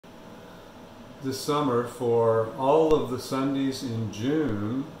this summer, for all of the Sundays in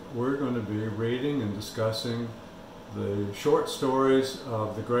June, we're going to be reading and discussing the short stories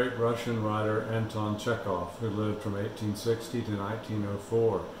of the great Russian writer Anton Chekhov, who lived from 1860 to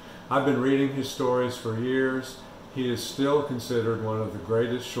 1904. I've been reading his stories for years. He is still considered one of the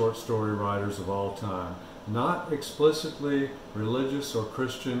greatest short story writers of all time. Not explicitly religious or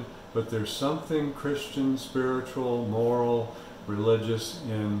Christian, but there's something Christian, spiritual, moral, religious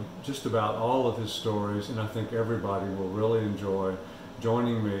in just about all of his stories, and I think everybody will really enjoy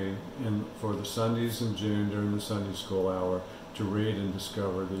joining me for the Sundays in June during the Sunday school hour to read and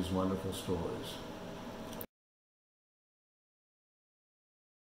discover these wonderful stories.